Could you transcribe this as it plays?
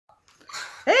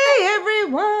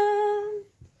everyone.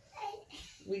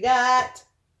 We got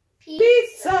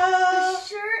pizza. The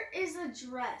shirt is a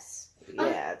dress.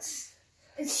 Yeah, it's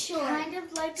short. Kind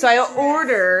of like so I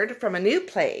ordered from a new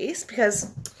place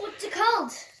because... What's it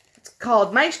called? It's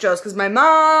called Maestro's because my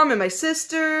mom and my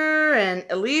sister and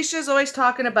Alicia's always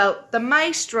talking about the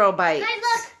Maestro bites. Hey,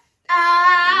 look.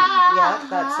 Yeah,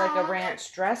 that's like a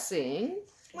ranch dressing.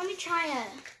 Let me try it.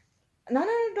 No,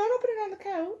 don't open it on the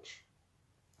couch.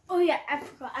 Oh yeah, I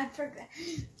forgot.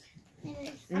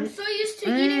 I'm so used to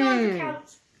eating on the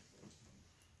couch.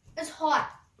 It's hot.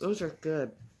 Those are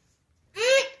good.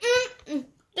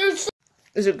 There's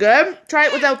Is it good? Try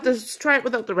it without this. Try it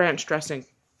without the ranch dressing.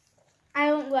 I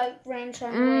don't like ranch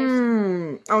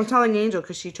anyways. I was telling Angel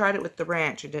because she tried it with the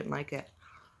ranch and didn't like it.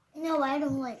 No, I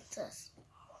don't like this.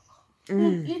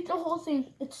 Eat the whole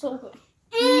thing. It's so good.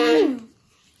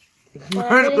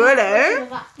 Not good, eh?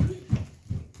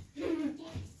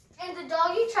 And the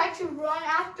doggy tried to run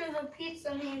after the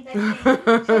pizza man.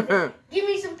 Give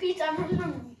me some pizza.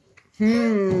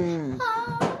 Can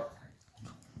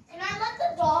I let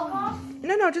the dog off?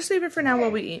 No, just leave it for now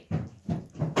while we eat.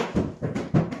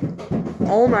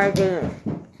 Oh my goodness.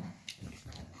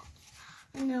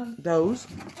 No. Those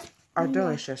are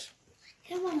delicious.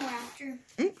 Have one more after.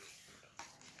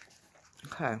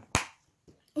 Okay.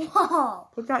 Whoa.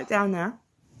 Put that down there.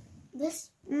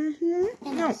 This? And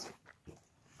no. This.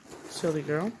 Silly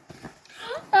girl.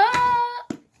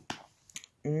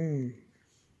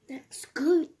 That's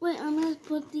good. Wait, I'm going to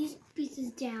put these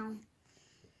pieces down.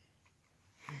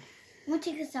 I'm going to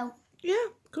take this out. Yeah,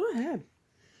 go ahead.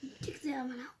 Take the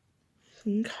oven out.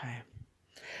 Okay.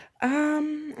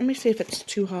 Let me see if it's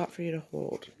too hot for you to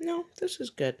hold. No, this is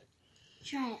good.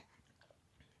 Try it.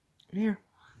 Here.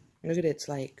 Look at it. It's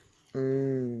like,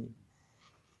 Wait,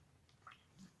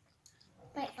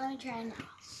 let me try it now.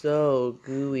 so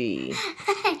gooey.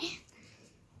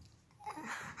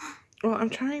 Well, I'm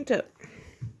trying to.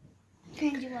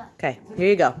 Trying to do what? Okay, here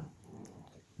you go.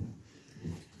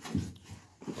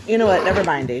 You know what? Never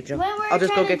mind, Angel. I'll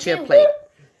just go get you a plate.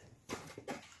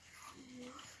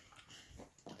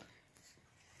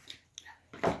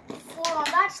 4 on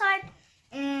that side,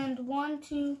 and 1,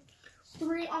 2,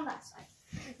 3 on that side.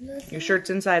 Your shirt's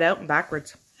inside out and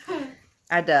backwards.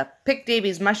 I had to pick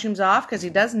Davy's mushrooms off because he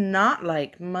does not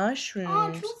like mushrooms.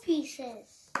 Oh, 2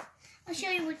 pieces. I'll show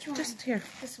you which one. Just here.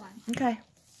 This one. Okay,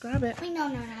 grab it. Wait, no.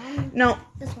 No,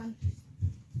 This one.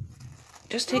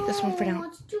 just take this one for now.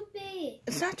 It's too big.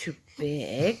 It's not too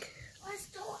big. Let's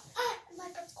do it.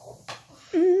 Like it's cold.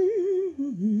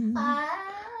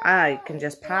 I can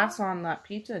just pass on that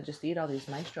pizza and just eat all these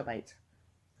Maestro bites.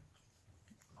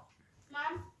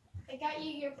 Mom, I got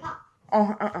you your pop.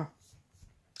 Oh,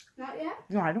 Not yet?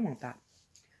 No, I don't want that.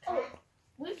 Oh,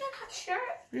 we can share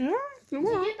it. Yeah, Did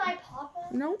you buy Papa?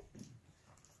 No.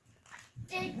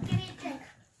 Give me a drink.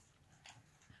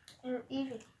 Or eat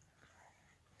it.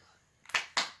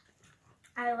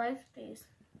 I like these.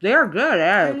 They're good,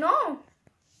 I eh? know.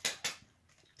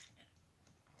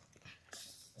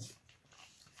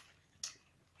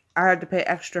 I had to pay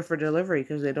extra for delivery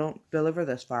because they don't deliver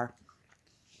this far.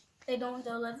 They don't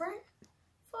deliver it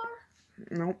far?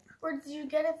 Nope. Where did you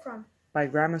get it from? By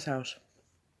Grandma's house.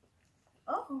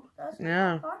 Oh, that's not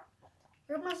Yeah. far.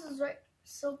 Grandma's is right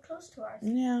so close to ours.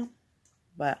 Yeah.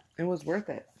 But it was worth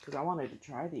it because I wanted to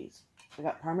try these. They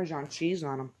got Parmesan cheese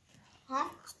on them. Huh?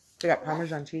 They got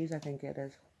Parmesan cheese, I think it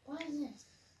is. What is this?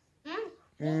 How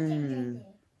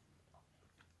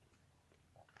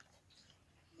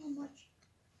much?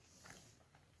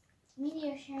 Me,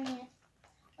 you're sharing it.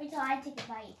 Wait till I take a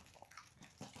bite.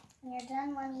 When you're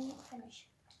done, let me finish.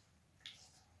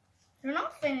 You're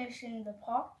not finishing the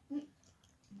pop.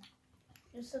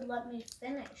 You said let me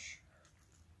finish.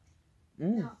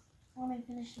 No, let me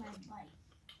finish my bite.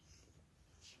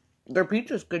 Their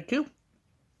pizza's good too.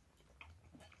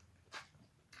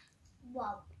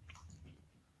 Wow.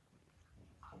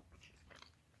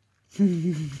 That's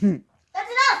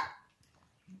enough!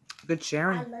 Good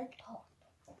sharing. I like pop.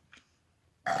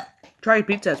 Try your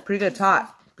pizza. It's pretty good. It's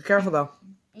hot. Be careful though.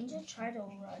 Angel tried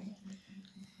already.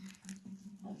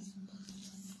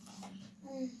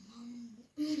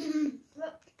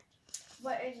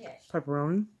 What is this?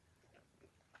 Pepperoni.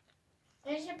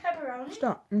 Is your pepperoni?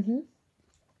 Stop.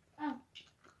 Oh.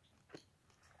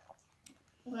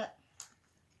 What?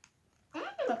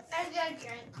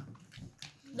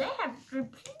 They have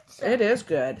good pizza. It is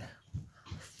good.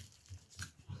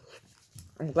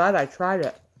 I'm glad I tried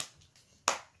it.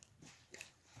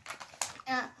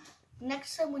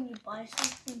 Next time when you buy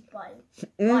something, buy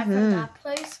from that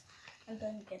place and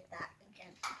then get that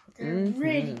again. They're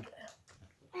really good.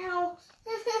 Ow.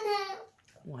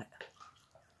 What?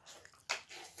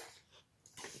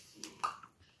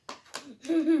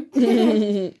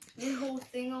 Your whole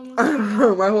thing almost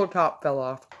fell off. My whole top fell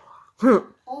off.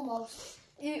 Almost.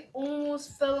 It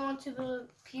almost fell onto the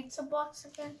pizza box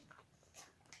again.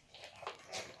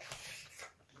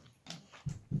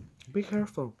 Be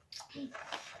careful.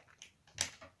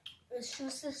 This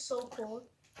juice is so cold.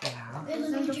 Yeah. This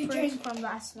is the fridge from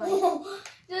last night. Look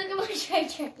at my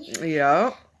treasure.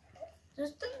 Yep.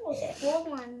 This thing was full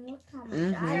one. Look how much.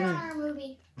 Mhm. I don't want to move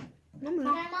it. In a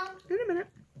minute. Hi, Mom. In a minute.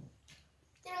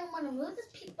 Then I want to move this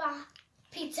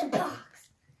pizza box.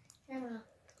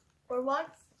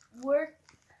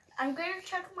 I'm going to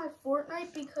check my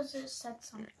Fortnite because it said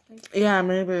something. Yeah,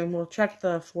 maybe we'll check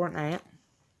the Fortnite.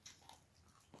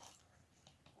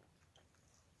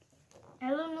 I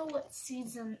don't know what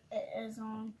season it is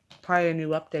on. Probably a new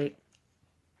update.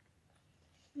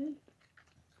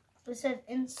 It said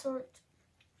insert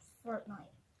Fortnite.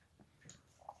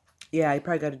 Yeah, you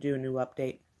probably got to do a new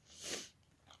update.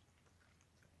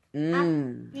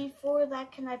 Before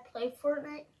that, can I play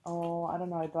Fortnite? Oh, I don't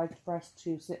know. I'd like for us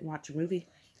to sit and watch a movie.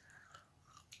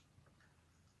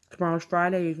 Tomorrow's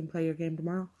Friday. You can play your game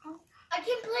tomorrow. I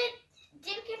can play it.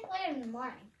 Jim can play it in the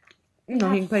morning.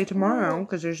 No, he can play tomorrow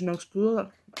because there's no school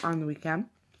on the weekend.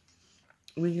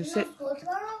 We can sit. School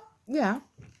tomorrow? Yeah.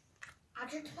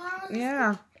 After tomorrow?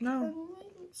 Yeah. No. Can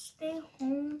we stay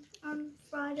home on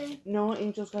Friday? No,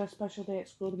 Angel's got a special day at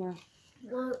school tomorrow.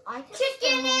 Well, I can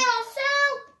chicken noodle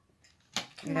soup.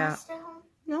 Can I stay home?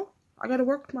 No, I got to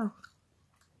work tomorrow.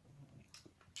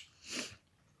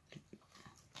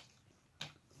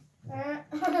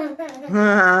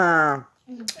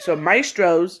 So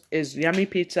Maestro's is yummy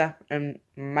pizza and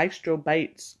Maestro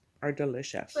bites are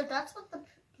delicious. But that's what the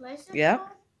place is Yep. called?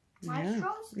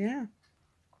 Maestro's? Yeah.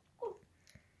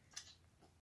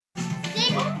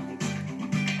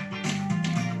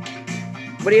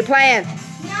 What are you playing?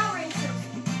 Meow Racers.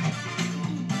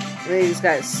 These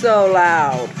guys so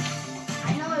loud.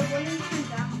 I know it wouldn't turn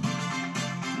down.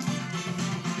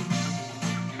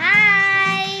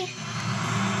 Hi.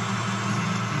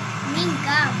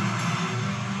 Minka.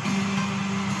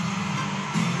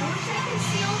 I wish I could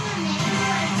see all the names.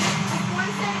 Like, if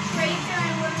one said Tracer, I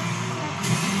would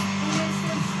have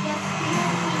said yes, he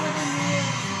would have knew.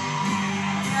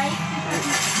 Right? Because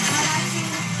I'm asking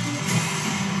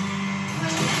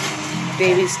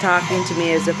Davy's talking to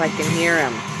me as if I can hear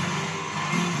him.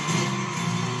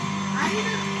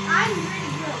 I'm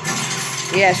really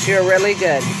good. Yes, you're really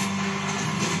good.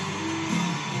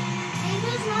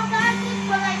 English not that good,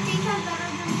 but I think I'm better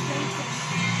than Tracer.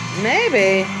 Maybe.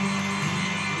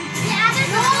 Yeah,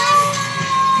 there's no!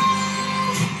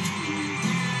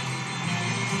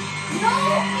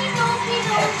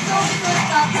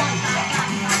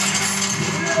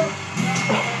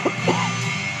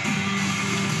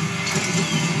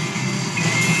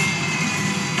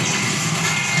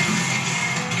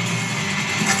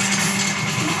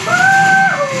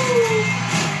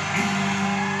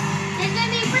 There's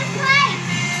gonna be first place.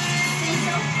 Say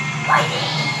so.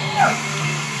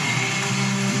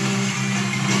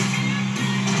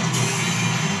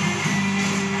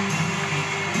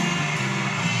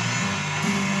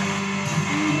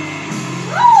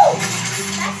 Woo!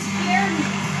 That scared me.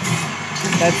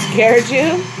 That scared you?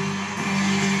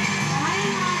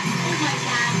 Oh my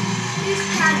god. These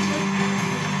cats look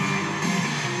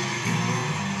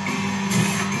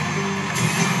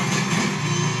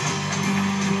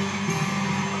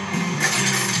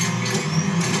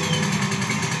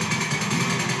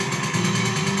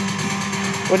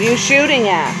What are you shooting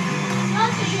at?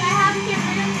 nothing. I have to get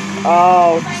rid of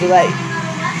Oh, so that.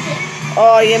 another weapon.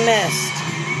 Oh, you missed.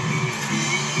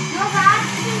 No, that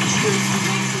makes me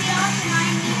up and I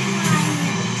need what I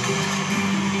need.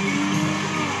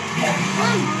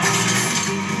 Come.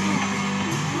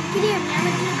 Get here, man.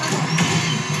 I'm gonna go.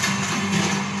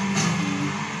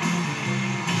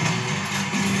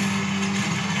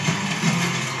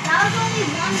 That was only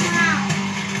one round.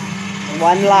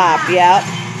 One lap, yep.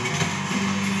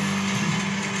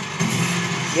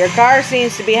 Your car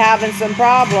seems to be having some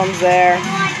problems there. No,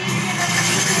 I need to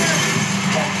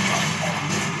get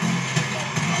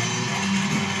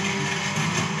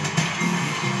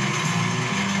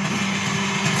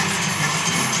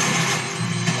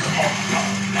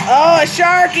Oh, a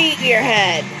shark eating your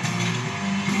head.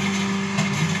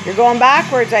 You're going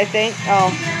backwards, I think.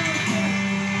 Oh.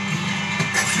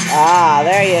 Ah,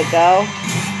 there you go.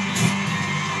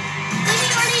 We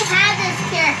already had this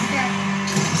character.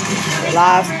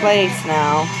 Last place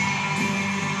now.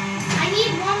 I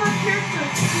need one more character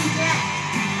to get.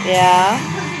 Yeah.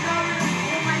 Because we got rid of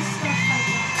all my stuff like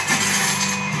that.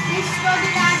 We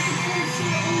struggled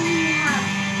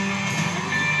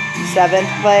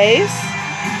 7th place.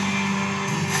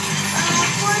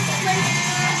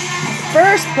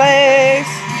 First place.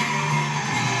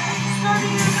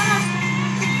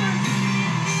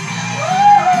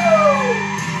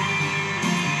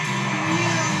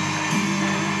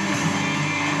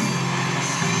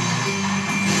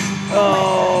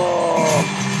 Oh.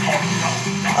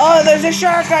 Oh, there's a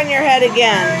shark on your head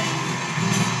again.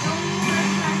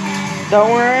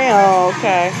 Don't worry. Oh,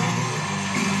 okay.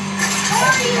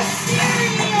 Are you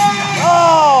serious?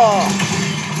 Oh.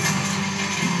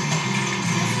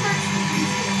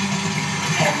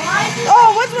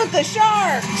 Oh, what's with the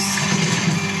sharks?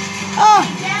 Oh.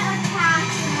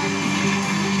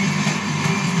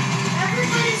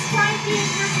 Everybody's trying to be in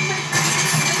first place.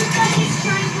 Everybody's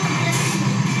trying to get.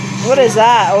 What is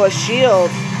that? Oh, a shield.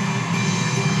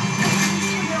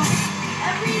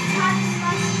 Every attack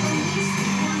must at least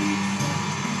one.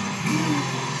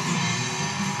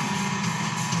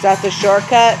 Is that the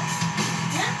shortcut?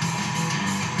 Yeah.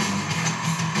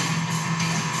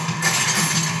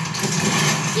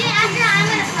 See, after I'm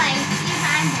gonna play. See if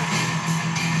I'm done.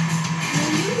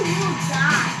 Well, you will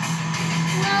die.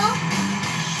 Well,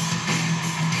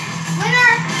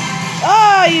 winner.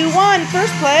 Oh, you won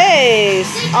first place.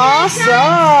 Did Awesome.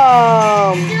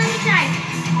 let me try.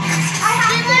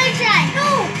 Let me try. No,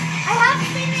 I haven't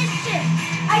finished it.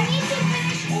 I need to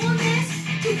finish all this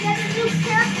to get a new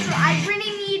character. I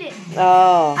really need it.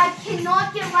 Oh. I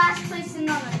cannot get last place in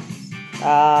none of this. I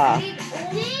Ah. need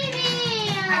Davy.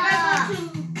 I gotta go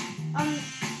to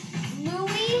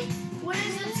Louis. What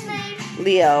is its name?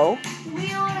 Leo.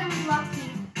 Leo and Lucky.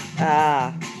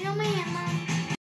 Ah.